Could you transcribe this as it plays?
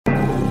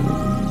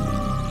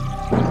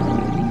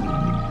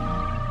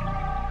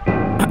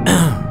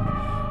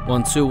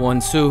1 2 1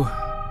 2.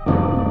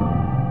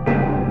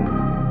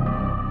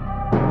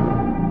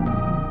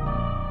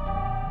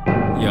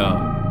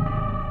 Yo.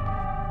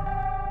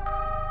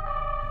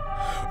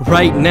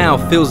 Right now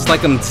feels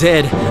like I'm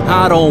dead.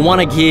 I don't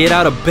wanna get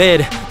out of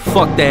bed.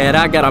 Fuck that,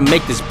 I gotta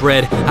make this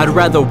bread. I'd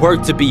rather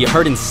work to be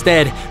hurt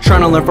instead.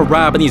 Trying to learn from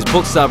Rob in these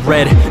books I've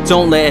read.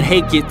 Don't let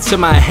hate get to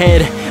my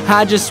head.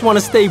 I just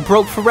wanna stay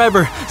broke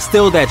forever.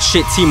 Still that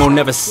shit Timo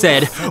never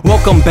said.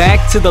 Welcome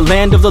back to the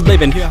land of the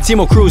living.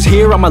 Timo Cruz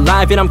here, I'm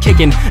alive and I'm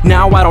kicking.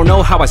 Now I don't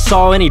know how I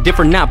saw any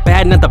different. Not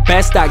bad, not the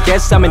best, I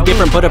guess I'm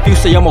indifferent. But if you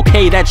say I'm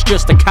okay, that's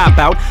just a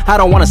cop-out. I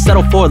don't wanna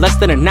settle for less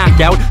than a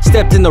knockout.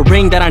 Stepped in the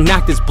ring that I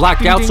knocked this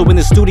block out. So in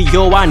the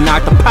studio I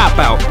knocked the pop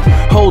out.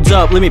 Hold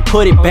up, let me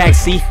put it back,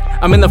 see.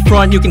 I'm in the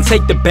front, you can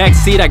take the back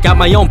seat. I got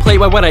my own plate,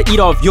 why would I eat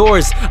off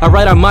yours? I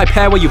write on my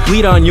pad while you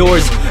bleed on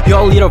yours.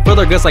 Y'all eat up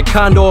further guts like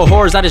condor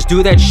whores. I just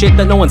do that shit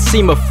that no one's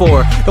seen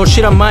before. Don't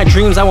shit on my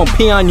dreams, I won't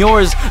pee on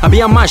yours. I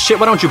be on my shit,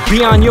 why don't you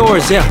be on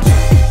yours? Yeah.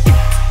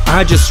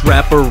 I just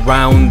rap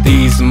around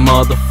these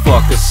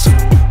motherfuckers.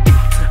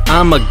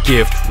 I'm a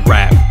gift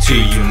wrap to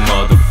you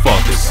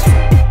motherfuckers.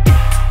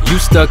 You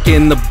stuck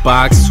in the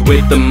box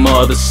with the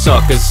mother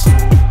suckers.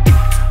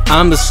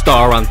 I'm the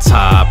star on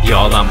top,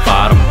 y'all I'm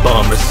bottom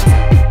bummers.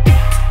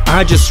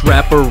 I just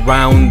rap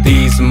around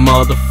these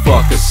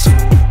motherfuckers.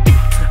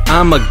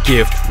 I'm a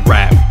gift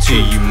wrap to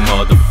you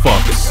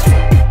motherfuckers.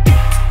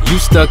 You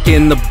stuck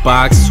in the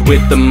box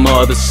with the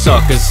mother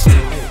suckers.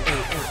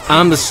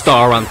 I'm the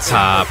star on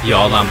top,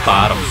 y'all I'm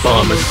bottom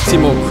bummers.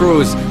 Timo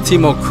Cruz,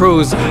 Timo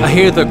Cruz. I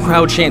hear the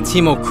crowd chant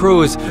Timo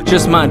Cruz.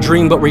 Just my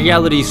dream, but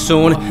reality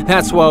soon.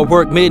 That's why I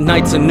work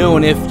midnight to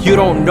noon. If you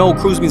don't know,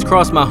 Cruz means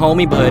cross my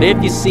homie. But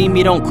if you see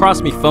me, don't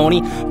cross me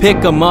phony.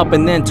 Pick 'em up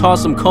and then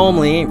toss 'em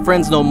calmly. Ain't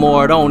friends no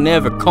more, don't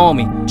ever call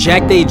me.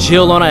 Jack they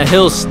Jill on a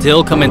hill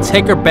still. Come and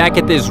take her back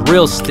at this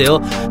real still.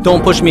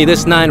 Don't push me,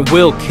 this 9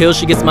 will kill.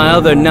 She gets my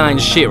other 9,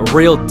 shit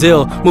real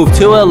deal. Move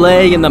to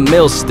LA in the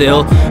mill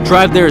still.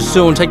 Drive there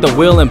soon, take the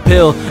wheel and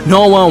pill.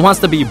 No one wants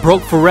to be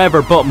broke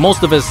forever, but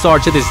most of us are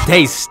to this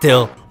day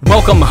still.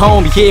 Welcome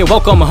home, yeah,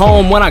 welcome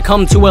home. When I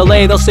come to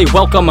LA, they'll say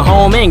welcome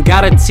home. Ain't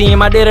got a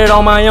team, I did it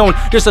on my own.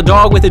 Just a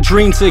dog with a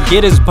dream to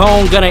get his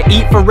bone. Gonna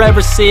eat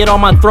forever, sit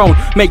on my throne.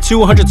 Make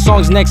 200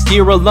 songs next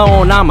year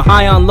alone. I'm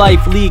high on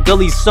life,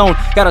 legally sown.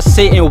 Gotta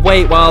sit and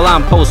wait while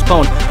I'm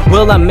postponed.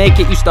 Will I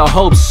make it? Used to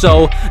hope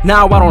so.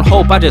 Now I don't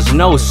hope, I just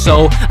know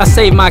so. I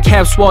save my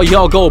caps while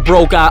y'all go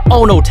broke. I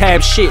owe no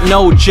tab, shit,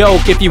 no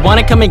joke. If you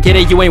wanna come and get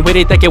it, you ain't with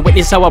it. That can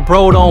witness how a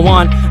bro don't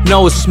want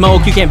no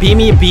smoke. You can't beat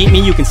me or beat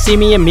me. You can see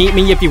me and meet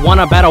me if you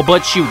wanna battle,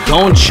 but you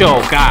don't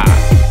choke.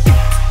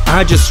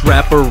 I just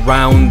rap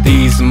around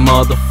these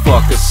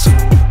motherfuckers.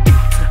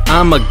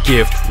 I'm a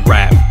gift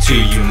wrap to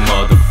you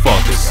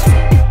motherfuckers.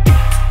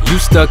 You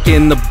stuck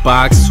in the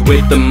box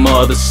with the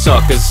mother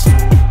suckers.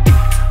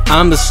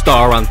 I'm the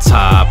star on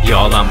top,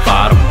 y'all I'm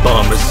bottom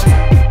bummers.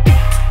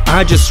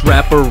 I just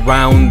rap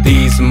around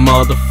these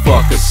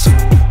motherfuckers.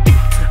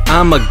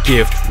 I'm a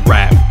gift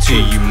wrap to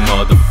you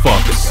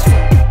motherfuckers.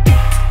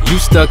 You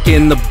stuck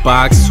in the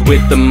box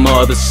with the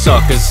mother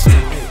suckers.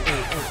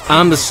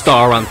 I'm the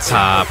star on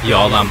top,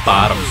 y'all I'm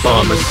bottom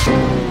bummers.